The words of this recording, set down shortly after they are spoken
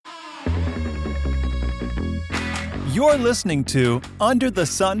You're listening to Under the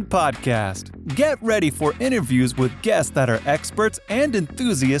Sun Podcast. Get ready for interviews with guests that are experts and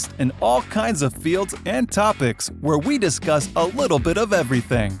enthusiasts in all kinds of fields and topics where we discuss a little bit of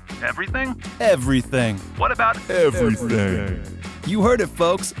everything. Everything? Everything. What about everything? You heard it,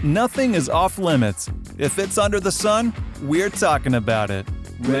 folks. Nothing is off limits. If it's under the sun, we're talking about it.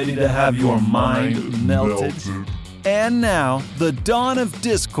 Ready to have your mind melted? And now, the dawn of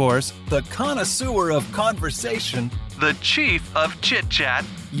discourse, the connoisseur of conversation, the chief of chit-chat,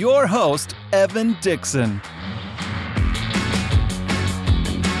 your host, Evan Dixon.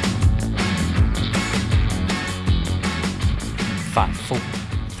 5, 4,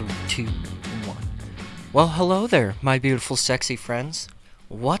 3, 2, 1. Well, hello there, my beautiful, sexy friends.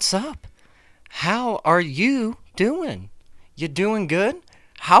 What's up? How are you doing? You doing good?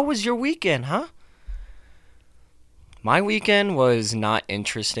 How was your weekend, huh? My weekend was not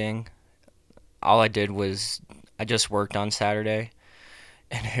interesting. All I did was I just worked on Saturday,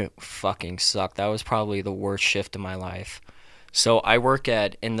 and it fucking sucked. That was probably the worst shift of my life. So I work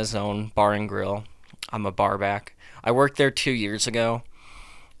at In the Zone Bar and Grill. I'm a bar back. I worked there 2 years ago,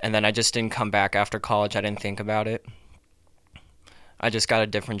 and then I just didn't come back after college. I didn't think about it. I just got a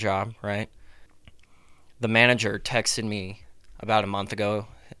different job, right? The manager texted me about a month ago,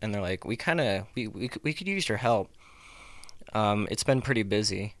 and they're like, we could use your help. It's been pretty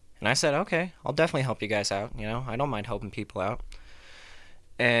busy. And I said, okay, I'll definitely help you guys out. You know, I don't mind helping people out.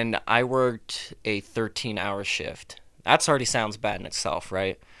 And I worked a 13-hour shift. That's already sounds bad in itself,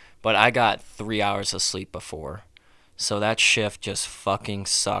 right? But I got 3 hours of sleep before. So that shift just fucking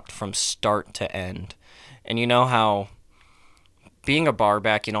sucked from start to end. And you know how being a bar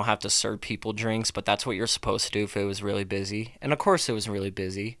back, you don't have to serve people drinks, but that's what you're supposed to do if it was really busy. And of course it was really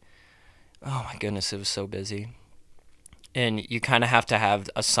busy. Oh my goodness, it was so busy. And you kind of have to have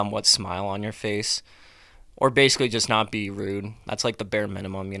a somewhat smile on your face, or basically just not be rude. That's like the bare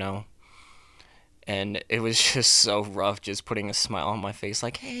minimum, you know. And it was just so rough just putting a smile on my face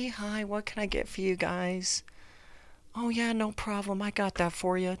like, hey, hi, what can I get for you guys? Oh yeah, no problem, I got that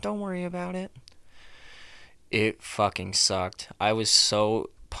for you, don't worry about it. It fucking sucked. I was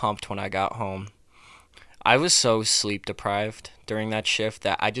so pumped when I got home. I was so sleep deprived during that shift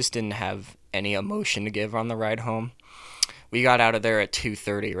that I just didn't have any emotion to give on the ride home. We got out of there at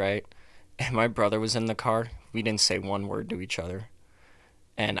 2:30, right? And my brother was in the car. We didn't say one word to each other.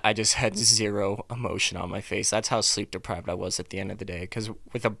 And I just had zero emotion on my face. That's how sleep deprived I was at the end of the day. Because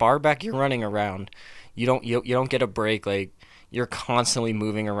with a bar back, you're running around. You don't get a break. Like, you're constantly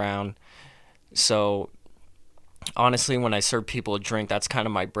moving around. So, honestly, when I serve people a drink, that's kind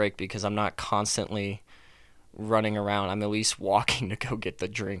of my break because I'm not constantly running around. I'm at least walking to go get the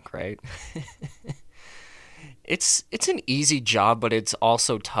drink, right? It's an easy job, but it's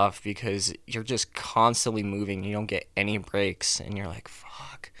also tough because you're just constantly moving. You don't get any breaks, and you're like,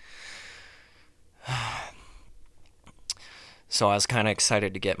 fuck. So I was kind of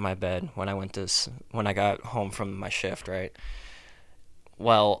excited to get in my bed when I got home from my shift, right?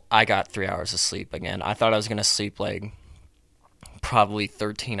 Well, I got 3 hours of sleep again. I thought I was going to sleep like probably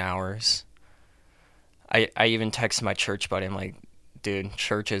 13 hours. I even texted my church buddy. I'm like, dude,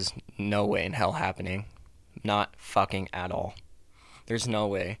 church is no way in hell happening. Not fucking at all. There's no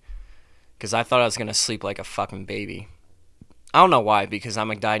way. Because I thought I was going to sleep like a fucking baby. I don't know why, because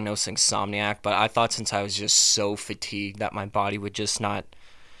I'm a diagnosed insomniac, but I thought since I was just so fatigued that my body would just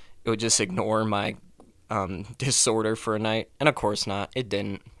ignore my disorder for a night. And of course not. It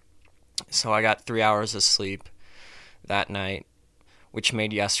didn't. So I got 3 hours of sleep that night, which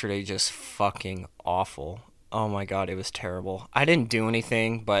made yesterday just fucking awful. Oh my god, it was terrible. I didn't do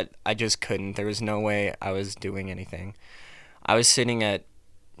anything, but I just couldn't. There was no way I was doing anything. I was sitting at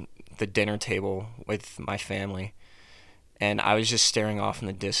the dinner table with my family, and I was just staring off in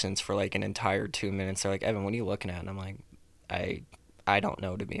the distance for like an entire 2 minutes. They're like, Evan, what are you looking at? And I'm like, I don't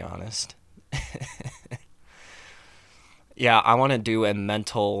know, to be honest. Yeah, I want to do a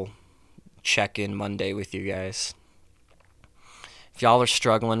mental check-in Monday with you guys. If y'all are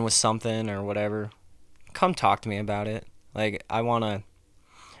struggling with something or whatever, come talk to me about it. Like,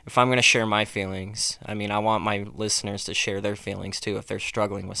 if I'm going to share my feelings, I mean, I want my listeners to share their feelings too if they're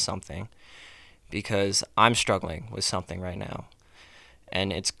struggling with something. Because I'm struggling with something right now.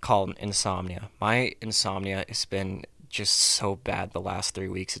 And it's called insomnia. My insomnia has been just so bad the last 3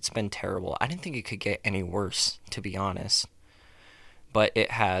 weeks. It's been terrible. I didn't think it could get any worse, to be honest. But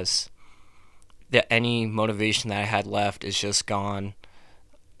it has. Any motivation that I had left is just gone.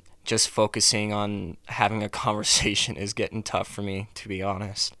 Just focusing on having a conversation is getting tough for me, to be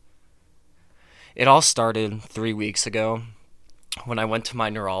honest. It all started 3 weeks ago when I went to my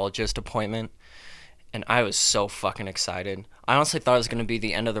neurologist appointment, And I was so fucking excited. I honestly thought it was going to be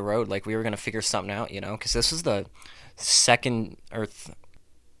the end of the road. Like, we were going to figure something out, because this was the second,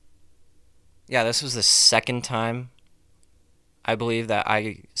 yeah, this was the second time, I believe, that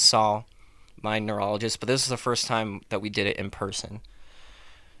I saw my neurologist, but this is the first time that we did it in person.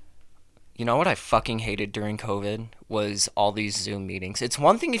 You know what I fucking hated during COVID was all these Zoom meetings. It's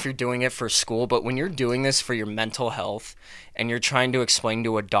one thing if you're doing it for school, but when you're doing this for your mental health and you're trying to explain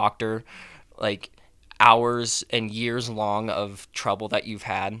to a doctor, like, hours and years long of trouble that you've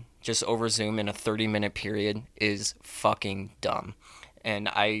had just over Zoom in a 30-minute period is fucking dumb. And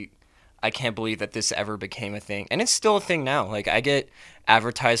I can't believe that this ever became a thing. And it's still a thing now. Like, I get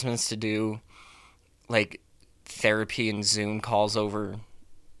advertisements to do, like, therapy and Zoom calls over,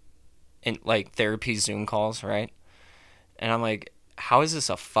 in like, therapy Zoom calls, right? And I'm like, how is this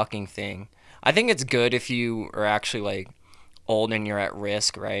a fucking thing? I think it's good if you are actually, like, old and you're at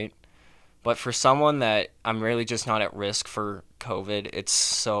risk, right? But for someone that I'm really just not at risk for COVID, it's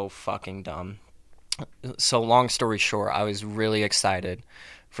so fucking dumb. So long story short, I was really excited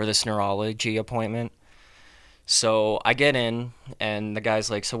for this neurology appointment. So I get in, and the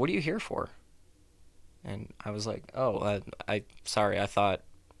guy's like, "So what are you here for?" And I was like, "Oh, sorry, I thought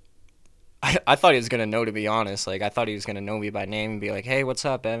I thought he was gonna know, to be honest. Like, I thought he was gonna know me by name and be like, "Hey, what's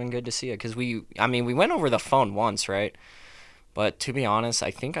up, Evan? Good to see you." Because we went over the phone once, right? But to be honest, I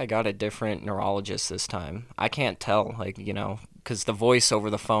think I got a different neurologist this time. I can't tell, like, because the voice over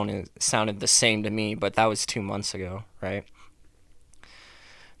the phone sounded the same to me, but that was 2 months ago, right?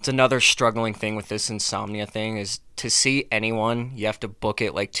 It's another struggling thing with this insomnia thing is to see anyone, you have to book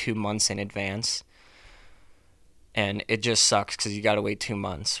it like 2 months in advance. And it just sucks because you got to wait 2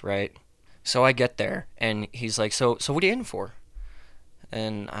 months, right? So I get there, and he's like, so what are you in for?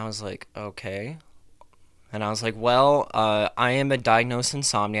 And I was like, okay. And I was like, well, I am a diagnosed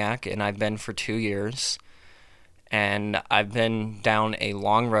insomniac, and I've been for 2 years. And I've been down a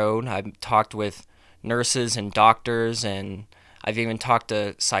long road. I've talked with nurses and doctors, and I've even talked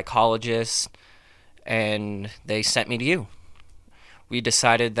to psychologists, and they sent me to you. We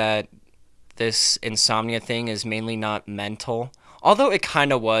decided that this insomnia thing is mainly not mental, although it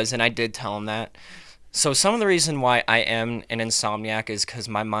kind of was, and I did tell him that. So some of the reason why I am an insomniac is because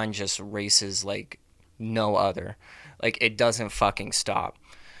my mind just races like no other. Like, it doesn't fucking stop.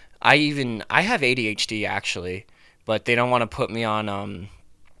 I have ADHD, actually, but they don't want to put me on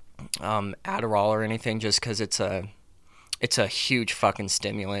Adderall or anything just because it's a huge fucking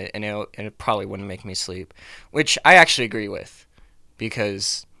stimulant, and it probably wouldn't make me sleep, which I actually agree with,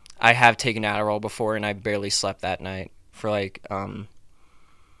 because I have taken Adderall before and I barely slept that night for like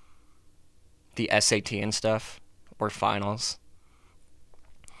the SAT and stuff, or finals.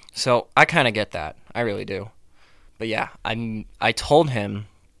 So I kind of get that. I really do. But yeah, I told him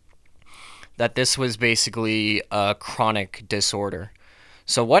that this was basically a chronic disorder.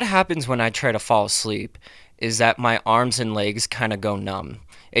 So what happens when I try to fall asleep is that my arms and legs kind of go numb.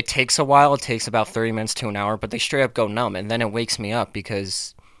 It takes a while. It takes about 30 minutes to an hour, but they straight up go numb, and then it wakes me up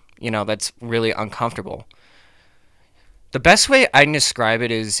because, that's really uncomfortable. The best way I can describe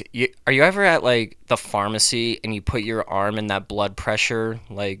it is, are you ever at, like, the pharmacy and you put your arm in that blood pressure,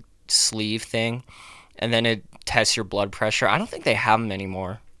 like, sleeve thing, and then it tests your blood pressure? I don't think they have them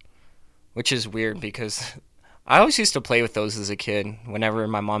anymore, which is weird because I always used to play with those as a kid. Whenever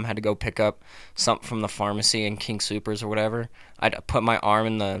my mom had to go pick up something from the pharmacy in King Soopers or whatever, I'd put my arm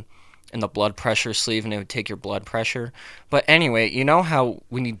in the blood pressure sleeve, and it would take your blood pressure. But anyway, you know how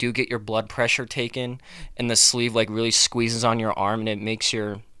when you do get your blood pressure taken and the sleeve like really squeezes on your arm, and it makes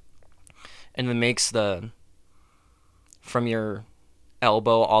the from your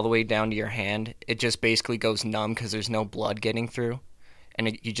elbow all the way down to your hand, it just basically goes numb because there's no blood getting through,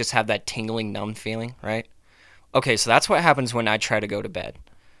 and you just have that tingling numb feeling, right? Okay, so that's what happens when I try to go to bed.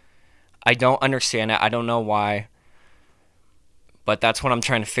 I don't understand it. I don't know why. But that's what I'm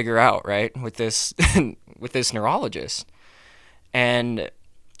trying to figure out, right? With this with this neurologist. And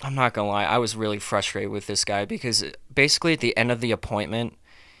I'm not going to lie, I was really frustrated with this guy because basically at the end of the appointment,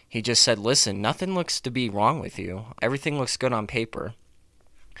 he just said, "Listen, nothing looks to be wrong with you. Everything looks good on paper."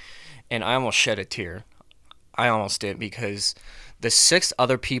 And I almost shed a tear. I almost did, because the 6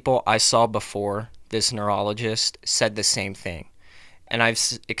 other people I saw before this neurologist said the same thing. And I've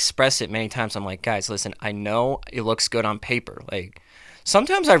expressed it many times. I'm like, guys, listen, I know it looks good on paper. Like,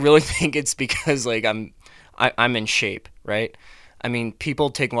 sometimes I really think it's because, like, I'm in shape, right? I mean, people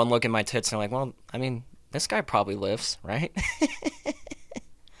take one look at my tits and they're like, well, I mean, this guy probably lifts, right?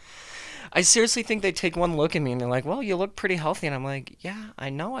 I seriously think they take one look at me and they're like, well, you look pretty healthy. And I'm like, yeah, I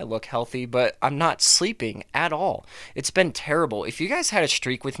know I look healthy, but I'm not sleeping at all. It's been terrible. If you guys had a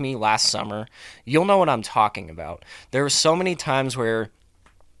streak with me last summer, you'll know what I'm talking about. There were so many times where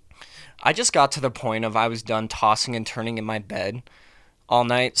I just got to the point of I was done tossing and turning in my bed all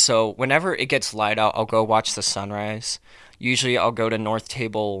night. So whenever it gets light out, I'll go watch the sunrise. Usually I'll go to North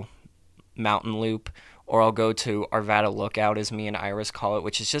Table Mountain Loop, or I'll go to Arvada Lookout, as me and Iris call it,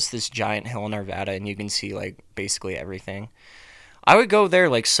 which is just this giant hill in Arvada, and you can see like basically everything. I would go there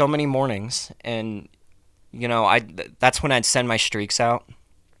like so many mornings, and that's when I'd send my streaks out,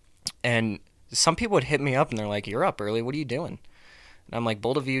 and some people would hit me up and they're like, "You're up early. What are you doing?" And I'm like,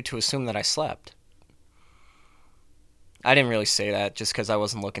 "Bold of you to assume that I slept." I didn't really say that just because I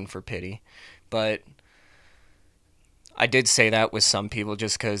wasn't looking for pity, but I did say that with some people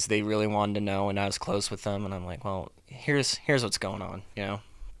just because they really wanted to know and I was close with them, and I'm like, well, here's what's going on,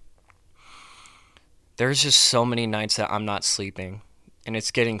 There's just so many nights that I'm not sleeping, and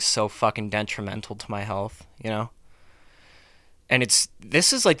it's getting so fucking detrimental to my health, And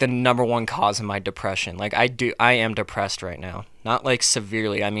this is like the number one cause of my depression. Like I am depressed right now. Not like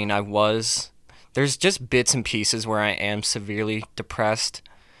severely. I mean, there's just bits and pieces where I am severely depressed.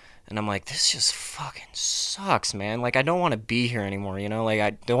 And I'm like, this just fucking sucks, man. Like, I don't want to be here anymore,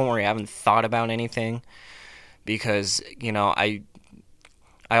 Like, don't worry, I haven't thought about anything. Because, I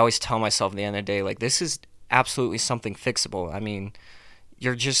always tell myself at the end of the day, like, this is absolutely something fixable. I mean,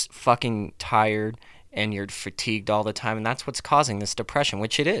 you're just fucking tired and you're fatigued all the time. And that's what's causing this depression,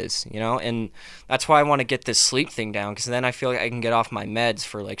 which it is, And that's why I want to get this sleep thing down. Because then I feel like I can get off my meds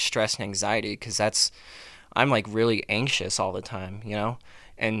for, like, stress and anxiety. Because I'm, like, really anxious all the time,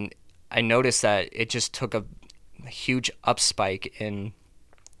 And I noticed that it just took a huge upspike in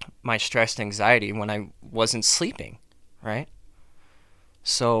my stress and anxiety when I wasn't sleeping, right?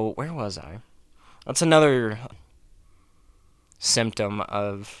 So where was I? That's another symptom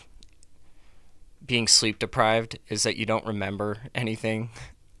of being sleep deprived, is that you don't remember anything.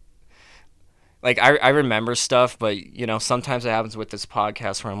 Like, I remember stuff, but, sometimes it happens with this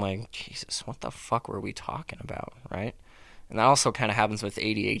podcast where I'm like, Jesus, what the fuck were we talking about, right? And that also kind of happens with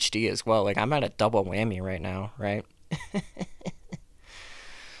ADHD as well. Like, I'm at a double whammy right now, right?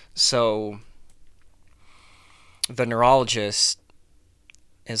 So the neurologist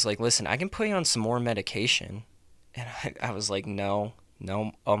is like, listen, I can put you on some more medication. And I was like, no,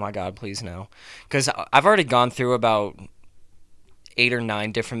 oh my God, please no. Because I've already gone through about 8 or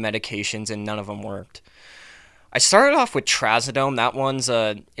 9 different medications and none of them worked. I started off with trazodone. That one's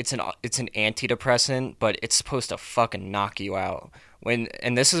it's an antidepressant, but it's supposed to fucking knock you out.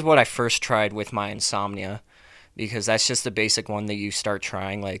 And this is what I first tried with my insomnia, because that's just the basic one that you start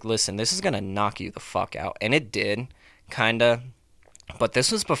trying. Like, listen, this is gonna knock you the fuck out, and it did, kinda. But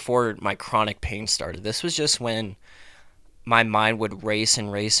this was before my chronic pain started. This was just when my mind would race and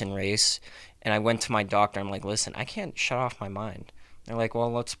race and race, and I went to my doctor. I'm like, listen, I can't shut off my mind. They're like,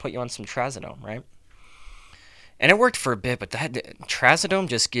 well, let's put you on some trazodone, right? And it worked for a bit, but that trazodone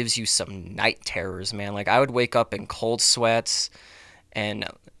just gives you some night terrors, man. Like, I would wake up in cold sweats, and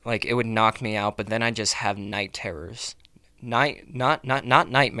like it would knock me out. But then I just have night terrors, not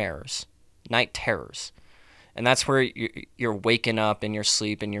nightmares, night terrors, and that's where you're waking up in your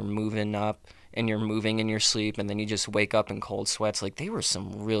sleep and you're moving up and you're moving in your sleep, and then you just wake up in cold sweats. Like, they were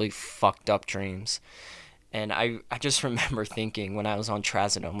some really fucked up dreams. And I just remember thinking when I was on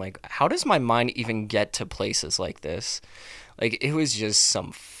trazodone, like, how does my mind even get to places like this? Like, it was just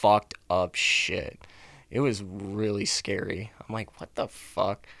some fucked up shit. It was really scary. I'm like, what the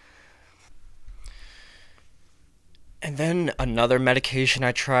fuck? And then another medication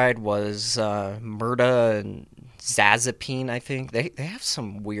I tried was Murda and Zazapine, I think. They have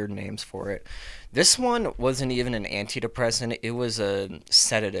some weird names for it. This one wasn't even an antidepressant. It was a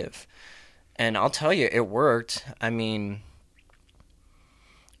sedative. And I'll tell you, it worked. I mean,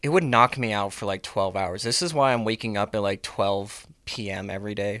 it would knock me out for like 12 hours. This is why I'm waking up at like 12 p.m.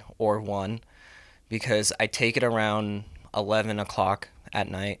 every day, or 1, because I take it around 11 o'clock at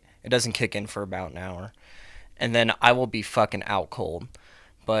night. It doesn't kick in for about an hour. And then I will be fucking out cold.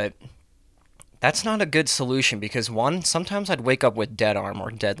 But that's not a good solution, because, one, sometimes I'd wake up with dead arm or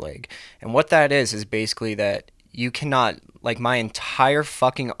dead leg. And what that is basically that you cannot, like, my entire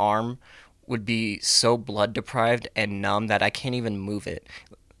fucking arm would be so blood deprived and numb that I can't even move it.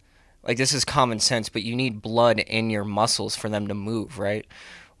 Like, this is common sense, but you need blood in your muscles for them to move, right?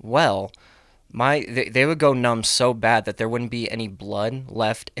 Well, they would go numb so bad that there wouldn't be any blood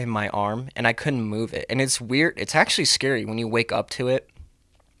left in my arm, and I couldn't move it. And it's weird. It's actually scary when you wake up to it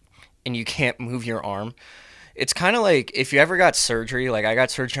and you can't move your arm. It's kind of like if you ever got surgery, like I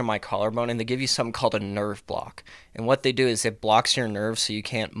got surgery on my collarbone, and they give you something called a nerve block. And what they do is it blocks your nerves so you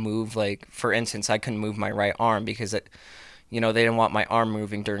can't move. Like, for instance, I couldn't move my right arm because they didn't want my arm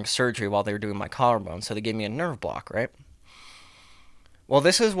moving during surgery while they were doing my collarbone. So they gave me a nerve block, right? Well,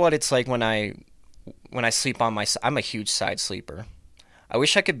 this is what it's like when I sleep on I'm a huge side sleeper. I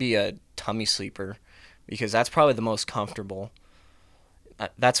wish I could be a tummy sleeper because that's probably the most comfortable.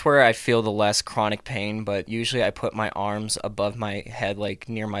 That's where I feel the less chronic pain, but usually I put my arms above my head, like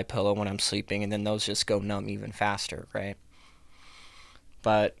near my pillow when I'm sleeping, and then those just go numb even faster, right?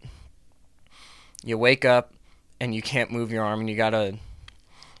 But you wake up and you can't move your arm, and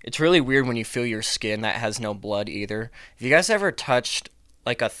it's really weird when you feel your skin that has no blood either. Have you guys ever touched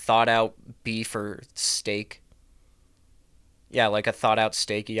like a thawed out beef or steak? Yeah, like a thawed out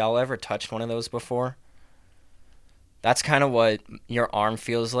steak. Y'all ever touched one of those before? That's kind of what your arm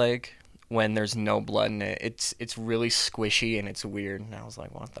feels like when there's no blood in it. It's really squishy and it's weird. And I was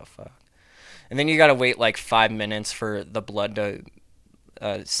like, what the fuck? And then you gotta wait like 5 minutes for the blood to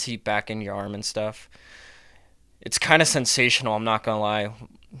seep back in your arm and stuff. It's kind of sensational. I'm not gonna lie.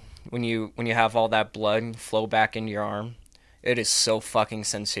 When you have all that blood flow back into your arm, it is so fucking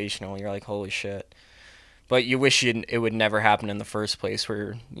sensational. You're like, holy shit. But you wish it would never happen in the first place.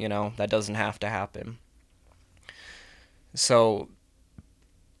 Where that doesn't have to happen. So,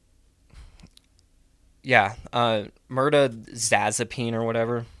 yeah, Murtazapine or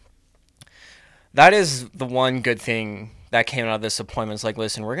whatever. That is the one good thing that came out of this appointment. It's like,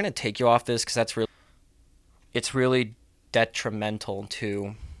 listen, we're gonna take you off this because it's really detrimental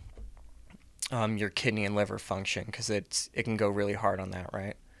to your kidney and liver function because it can go really hard on that,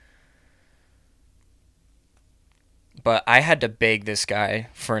 right? But I had to beg this guy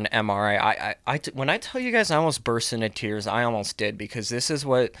for an MRI. When I tell you guys I almost burst into tears, I almost did because this is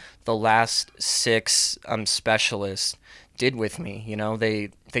what the last 6 specialists did with me.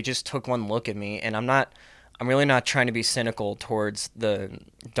 They just took one look at me, and I'm really not trying to be cynical towards the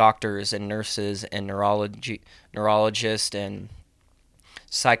doctors and nurses and neurologists and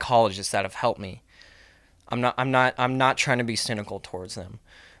psychologists that have helped me. I'm not trying to be cynical towards them,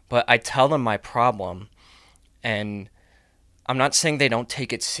 but I tell them my problem. And I'm not saying they don't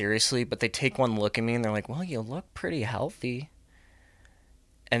take it seriously, but they take one look at me and they're like, well, you look pretty healthy.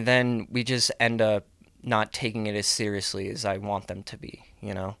 And then we just end up not taking it as seriously as I want them to be,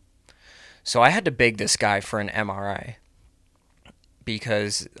 So I had to beg this guy for an MRI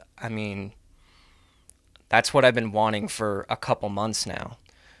because, that's what I've been wanting for a couple months now.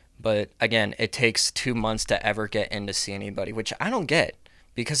 But again, it takes 2 months to ever get in to see anybody, which I don't get.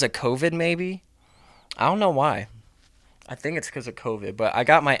 Because of COVID, maybe? I don't know why. I think it's because of COVID, but I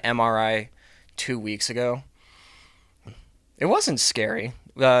got my MRI 2 weeks ago. It wasn't scary.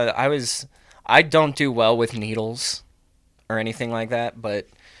 I don't do well with needles or anything like that, but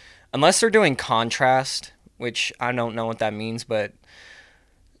unless they're doing contrast, which I don't know what that means, but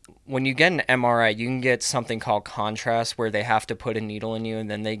when you get an MRI, you can get something called contrast where they have to put a needle in you and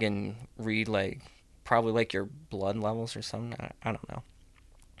then they can read probably your blood levels or something. I don't know.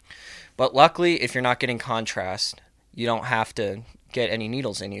 But luckily, if you're not getting contrast, you don't have to get any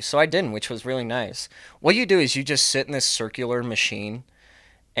needles in you. So I didn't, which was really nice. What you do is you just sit in this circular machine,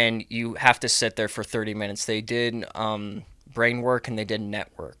 and you have to sit there for 30 minutes. They did brain work, and they did neck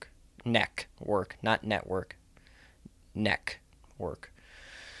work, not network, neck work.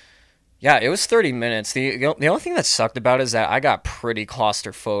 Yeah, it was 30 minutes. The only thing that sucked about it is that I got pretty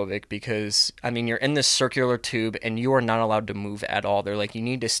claustrophobic because, you're in this circular tube and you are not allowed to move at all. They're like, you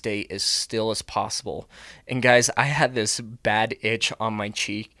need to stay as still as possible. And guys, I had this bad itch on my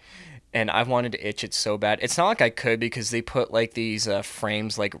cheek and I wanted to itch it so bad. It's not like I could because they put these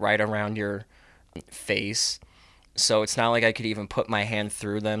frames right around your face. So it's not like I could even put my hand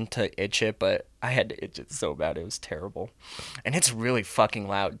through them to itch it, but I had to itch it so bad. It was terrible. And it's really fucking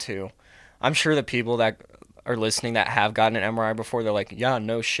loud too. I'm sure the people that are listening that have gotten an MRI before, they're like, yeah,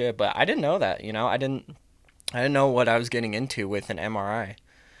 no shit. But I didn't know that, I didn't know what I was getting into with an MRI.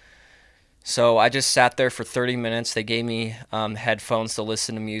 So I just sat there for 30 minutes. They gave me headphones to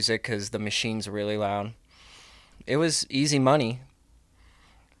listen to music because the machine's really loud. It was easy money.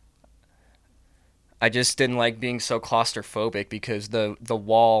 I just didn't like being so claustrophobic because the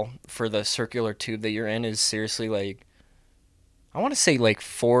wall for the circular tube that you're in is seriously I want to say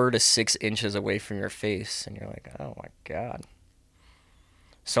 4 to 6 inches away from your face. And you're like, oh my God.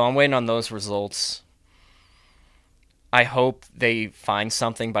 So I'm waiting on those results. I hope they find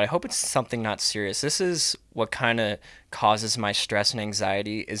something, but I hope it's something not serious. This is what kind of causes my stress and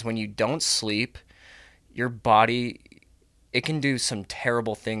anxiety is when you don't sleep, your body, it can do some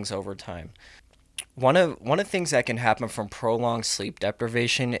terrible things over time. One of the things that can happen from prolonged sleep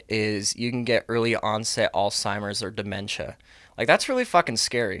deprivation is you can get early onset Alzheimer's or dementia. Like that's really fucking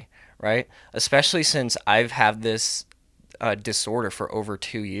scary, right? Especially since I've had this disorder for over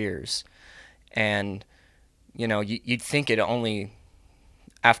 2 years, and you'd think it only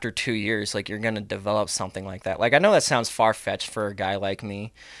after 2 years like you're gonna develop something like that. Like I know that sounds far fetched for a guy like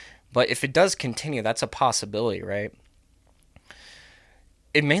me, but if it does continue, that's a possibility, right?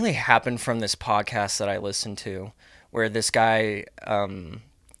 It mainly happened from this podcast that I listened to, where this guy,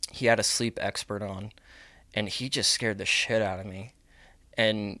 he had a sleep expert on, and he just scared the shit out of me.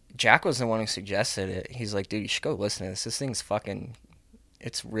 And Jack was the one who suggested it. He's like, dude, you should go listen to this. This thing's fucking,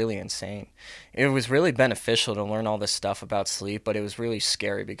 it's really insane. It was really beneficial to learn all this stuff about sleep, but it was really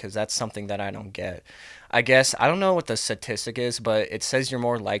scary because that's something that I don't get. I guess, I don't know what the statistic is, but it says you're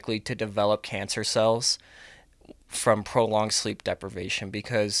more likely to develop cancer cells from prolonged sleep deprivation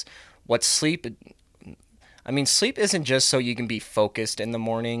because what sleep sleep isn't just so you can be focused in the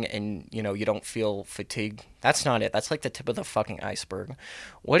morning and you don't feel fatigued. That's not it. That's like the tip of the fucking iceberg.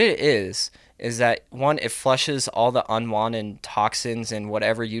 What it is that one, it flushes all the unwanted toxins and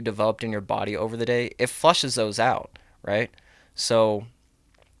whatever you developed in your body over the day. It flushes those out, right? So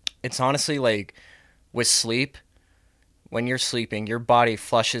it's honestly like with sleep, when you're sleeping, your body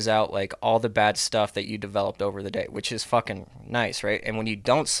flushes out like all the bad stuff that you developed over the day, which is fucking nice, right? And when you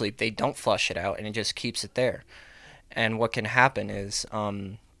don't sleep, they don't flush it out and it just keeps it there. And what can happen is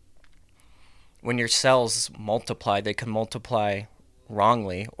when your cells multiply, they can multiply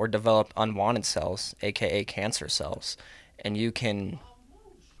wrongly or develop unwanted cells, aka cancer cells. And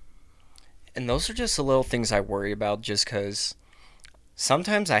those are just the little things I worry about just because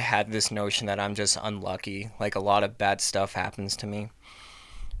sometimes I had this notion that I'm just unlucky, like a lot of bad stuff happens to me.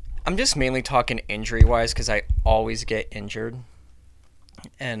 I'm just mainly talking injury-wise because I always get injured.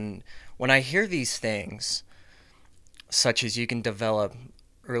 And when I hear these things, such as you can develop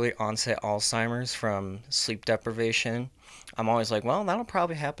early onset Alzheimer's from sleep deprivation, I'm always like, well, that'll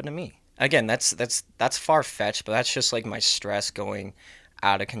probably happen to me. Again, that's far-fetched, but that's just like my stress going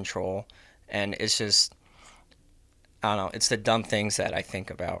out of control. And it's just, I don't know, it's the dumb things that I think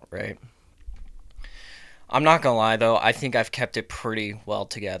about, right? I'm not gonna lie though, I think I've kept it pretty well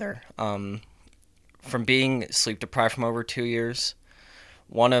together. From being sleep deprived for over 2 years,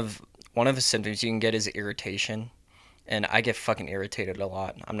 one of the symptoms you can get is irritation, and I get fucking irritated a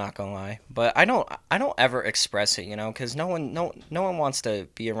lot. I'm not gonna lie, but I don't ever express it, because no one wants to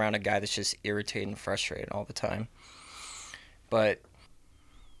be around a guy that's just irritated and frustrated all the time. But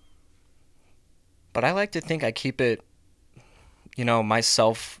I like to think I keep it,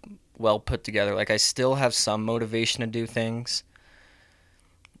 myself well put together. Like I still have some motivation to do things,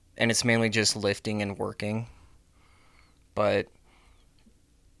 and it's mainly just lifting and working. But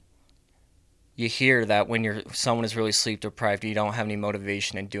you hear that when someone is really sleep deprived, you don't have any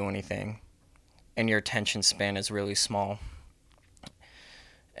motivation to do anything, and your attention span is really small.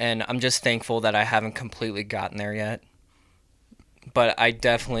 And I'm just thankful that I haven't completely gotten there yet. But I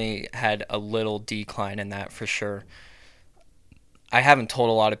definitely had a little decline in that for sure. I haven't told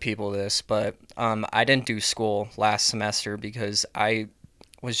a lot of people this, but I didn't do school last semester because I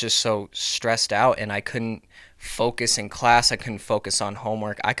was just so stressed out and I couldn't focus in class. I couldn't focus on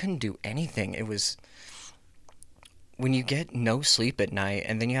homework. I couldn't do anything. It was when you get no sleep at night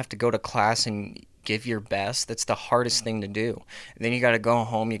and then you have to go to class and give your best, that's the hardest thing to do. And then you got to go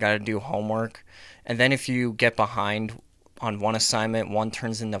home, you got to do homework. And then if you get behind on one assignment, one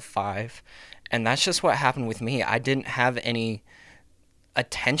turns into 5. And that's just what happened with me. I didn't have any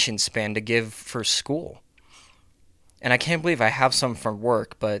attention span to give for school. And I can't believe I have some for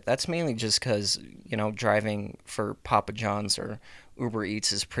work, but that's mainly just because, driving for Papa John's or Uber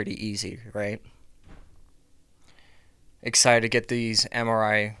Eats is pretty easy, right? Excited to get these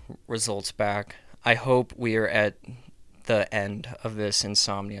MRI results back. I hope we are at the end of this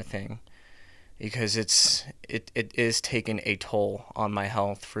insomnia thing because it is taking a toll on my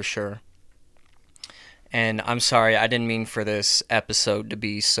health for sure. And I'm sorry, I didn't mean for this episode to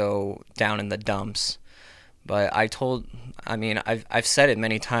be so down in the dumps. But I've said it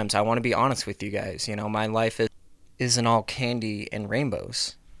many times. I want to be honest with you guys. My life isn't all candy and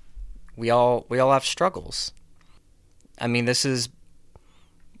rainbows. We all have struggles. This is,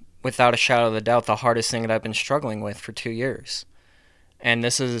 without a shadow of a doubt, the hardest thing that I've been struggling with for 2 years. And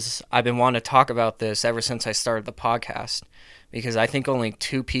I've been wanting to talk about this ever since I started the podcast. Because I think only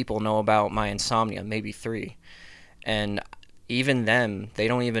 2 people know about my insomnia, maybe 3. And even them, they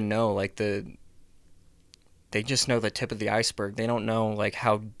don't even know, they just know the tip of the iceberg. They don't know,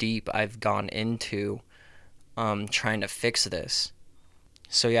 how deep I've gone into trying to fix this.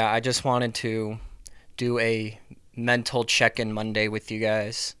 So, yeah, I just wanted to do a mental check-in Monday with you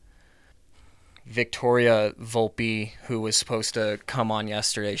guys. Victoria Volpe, who was supposed to come on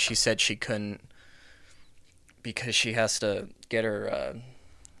yesterday, she said she couldn't because she has to get her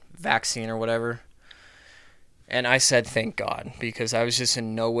vaccine or whatever. And I said, thank God, because I was just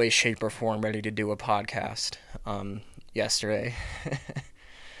in no way, shape, or form ready to do a podcast yesterday.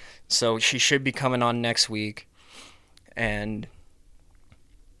 So she should be coming on next week. And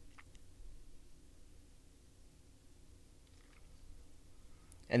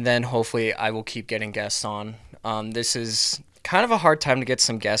then hopefully I will keep getting guests on. This is kind of a hard time to get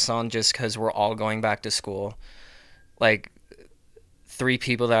some guests on just because we're all going back to school. Like, 3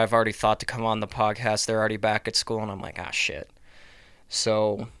 people that I've already thought to come on the podcast, they're already back at school, and I'm like, shit.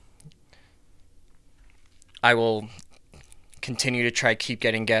 So I will continue to try keep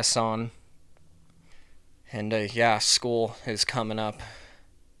getting guests on. And school is coming up.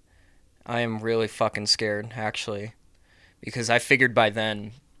 I am really fucking scared, actually, because I figured by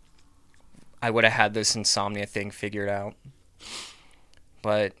then I would have had this insomnia thing figured out.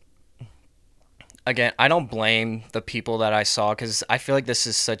 But again, I don't blame the people that I saw, because I feel like this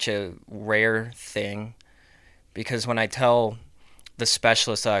is such a rare thing. Because when I tell the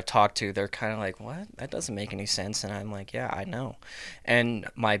specialists that I've talked to, they're kind of like, what? That doesn't make any sense. And I'm like, yeah, I know. And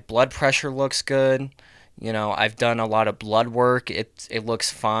my blood pressure looks good. You know, I've done a lot of blood work. It looks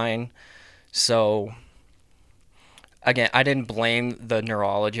fine. So, again, I didn't blame the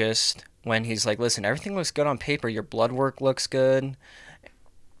neurologist when he's like, listen, everything looks good on paper. Your blood work looks good.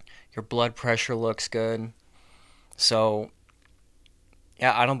 Your blood pressure looks good. So,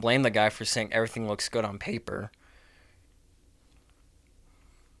 yeah, I don't blame the guy for saying everything looks good on paper.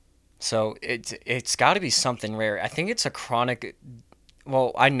 So, it's got to be something rare. I think it's a chronic...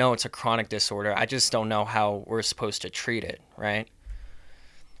 Well, I know it's a chronic disorder. I just don't know how we're supposed to treat it, right?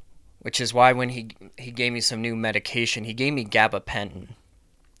 Which is why when he gave me some new medication, he gave me gabapentin,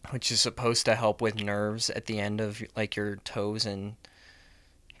 which is supposed to help with nerves at the end of, like, your toes and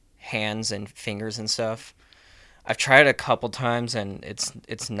hands and fingers and stuff. I've tried it a couple times and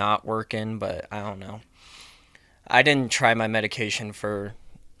it's not working, but I don't know. I didn't try my medication for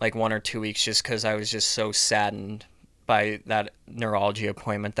like 1 or 2 weeks just because I was just so saddened by that neurology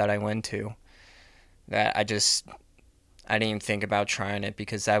appointment that I went to that I didn't even think about trying it,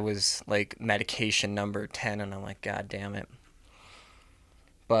 because that was like medication number 10 and I'm like, God damn it.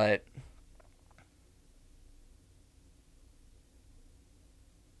 But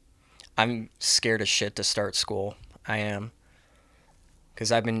I'm scared as shit to start school. I am.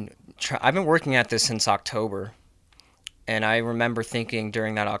 Because I've been working at this since October. And I remember thinking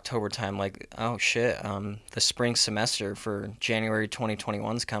during that October time, like, oh shit, the spring semester for January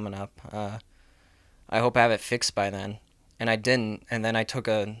 2021 is coming up. I hope I have it fixed by then. And I didn't. And then I took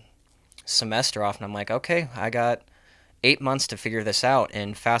a semester off and I'm like, okay, I got 8 months to figure this out.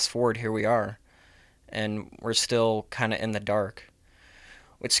 And fast forward, here we are. And we're still kind of in the dark.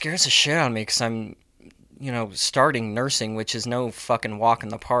 Which scares the shit out of me because I'm, starting nursing, which is no fucking walk in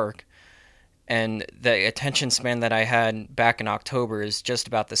the park. And the attention span that I had back in October is just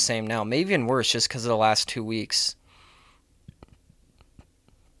about the same now. Maybe even worse just because of the last 2 weeks.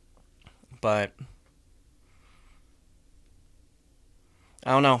 But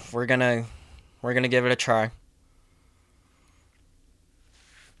I don't know. We're gonna give it a try.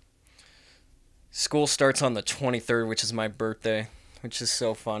 School starts on the 23rd, which is my birthday, which is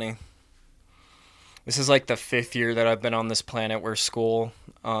so funny. This is like the 5th year that I've been on this planet where school,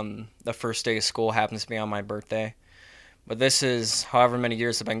 the first day of school happens to be on my birthday. But this is however many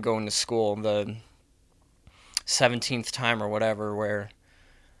years I've been going to school, the 17th time or whatever, where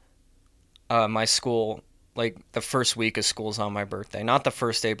my school, like the first week of school is on my birthday. Not the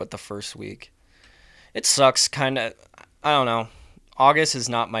first day, but the first week. It sucks, kind of. I don't know. August is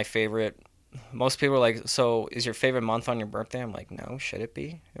not my favorite. Most people are like, so is your favorite month on your birthday? I'm like, no, should it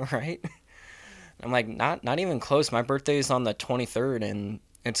be? Right? I'm like, not even close. My birthday is on the 23rd, and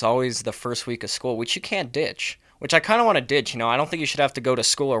it's always the first week of school, which you can't ditch. Which I kind of want to ditch, I don't think you should have to go to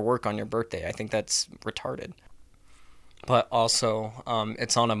school or work on your birthday. I think that's retarded. But also,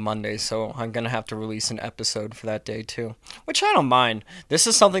 it's on a Monday, so I'm going to have to release an episode for that day, too. Which I don't mind. This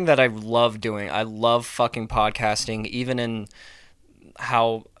is something that I love doing. I love fucking podcasting, even in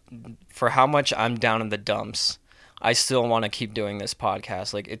for how much I'm down in the dumps. I still want to keep doing this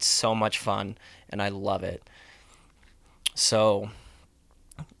podcast. Like, it's so much fun, and I love it. So,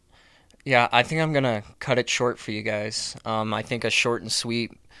 yeah, I think I'm going to cut it short for you guys. I think a short and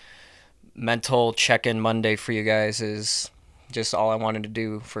sweet mental check-in Monday for you guys is just all I wanted to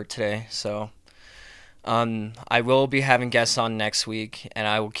do for today. So, I will be having guests on next week, and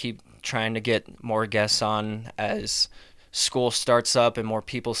I will keep trying to get more guests on as school starts up and more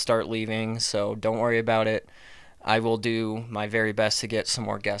people start leaving, so don't worry about it. I will do my very best to get some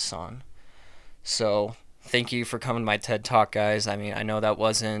more guests on. So thank you for coming to my TED Talk, guys. I mean, I know that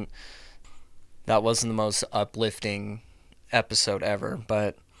wasn't the most uplifting episode ever,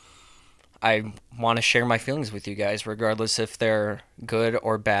 but I want to share my feelings with you guys, regardless if they're good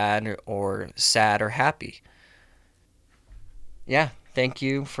or bad or sad or happy. Yeah, thank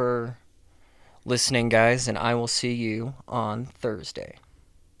you for listening, guys, and I will see you on Thursday.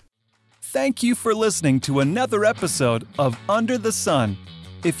 Thank you for listening to another episode of Under the Sun.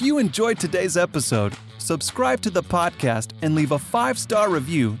 If you enjoyed today's episode, subscribe to the podcast and leave a 5-star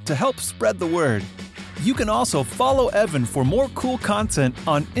review to help spread the word. You can also follow Evan for more cool content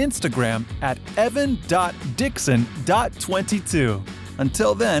on Instagram at evan.dixon.22.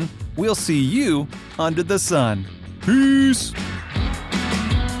 Until then, we'll see you under the sun. Peace!